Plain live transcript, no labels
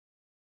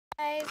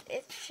Guys,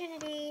 it's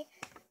Trinity.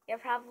 You're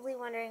probably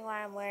wondering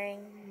why I'm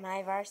wearing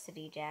my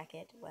varsity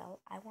jacket. Well,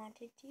 I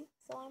wanted to,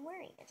 so I'm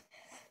wearing it.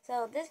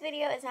 So this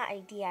video is not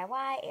a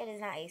DIY. It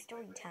is not a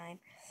story time.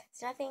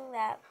 It's nothing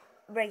that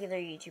regular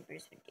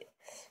YouTubers would do.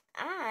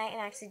 I am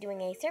actually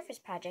doing a surface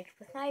project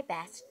with my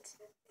best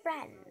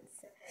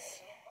friends.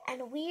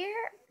 And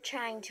we're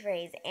trying to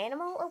raise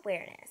animal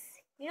awareness.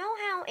 You know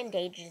how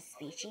endangered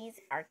species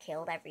are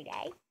killed every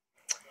day?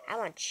 I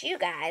want you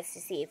guys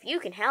to see if you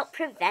can help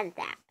prevent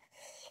that.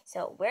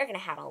 So we're going to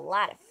have a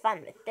lot of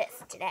fun with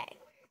this today.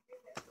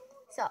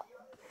 So,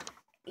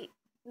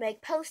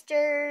 make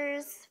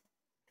posters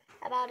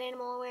about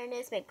animal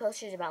awareness, make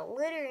posters about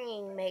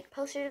littering, make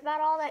posters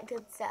about all that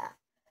good stuff.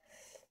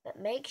 But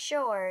make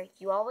sure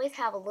you always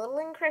have a little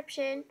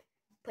encryption.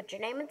 Put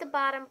your name at the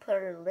bottom,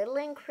 put a little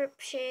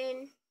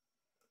encryption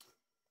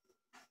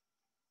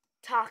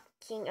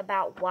talking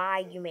about why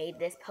you made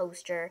this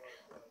poster,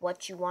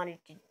 what you wanted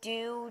to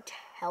do to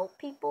help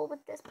people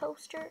with this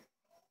poster.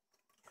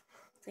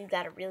 So you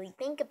gotta really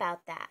think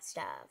about that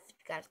stuff. You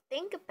gotta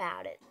think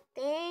about it.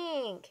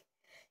 Think.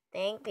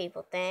 Think,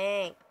 people,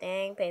 think.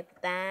 Think, people,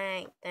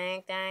 think.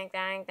 Think, think, think,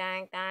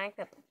 think, think,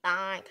 people,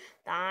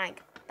 think.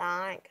 Think,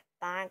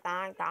 think, think,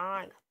 think,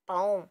 think.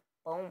 Boom,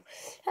 boom.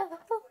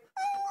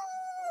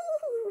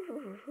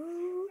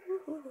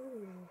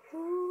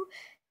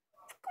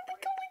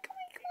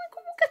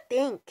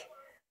 Think.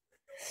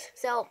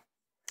 So,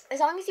 as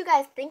long as you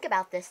guys think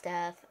about this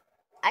stuff,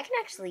 I can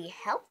actually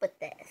help with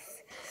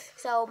this.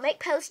 So make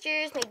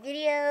posters, make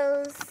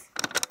videos,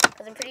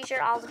 because I'm pretty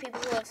sure all the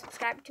people who have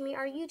subscribed to me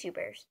are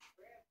YouTubers.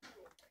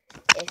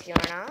 If you're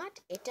not,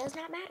 it does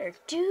not matter.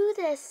 Do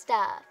this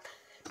stuff.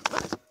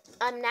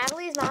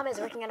 Natalie's mom is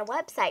working on a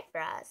website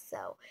for us,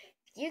 so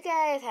if you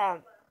guys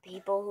have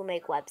people who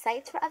make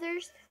websites for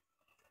others,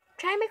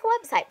 try and make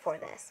a website for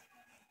this.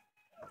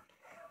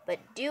 But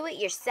do it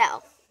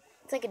yourself.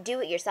 It's like a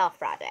do-it-yourself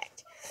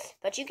project.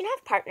 But you can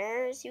have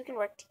partners. You can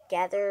work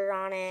together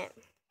on it.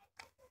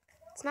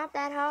 It's not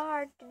that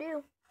hard to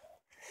do.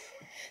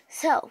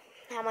 So,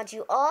 I want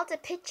you all to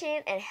pitch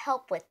in and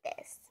help with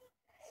this.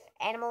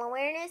 Animal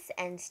awareness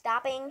and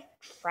stopping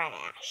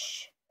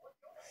trash.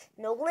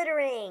 No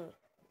littering.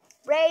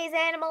 Raise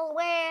animal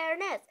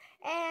awareness.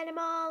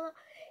 Animal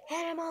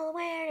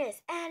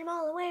awareness.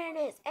 Animal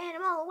awareness.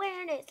 Animal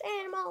awareness.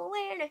 Animal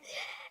awareness.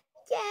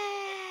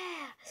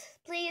 Yeah!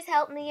 Please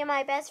help me and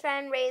my best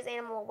friend raise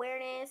animal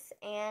awareness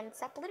and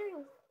stop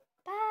littering.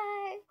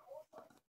 Bye!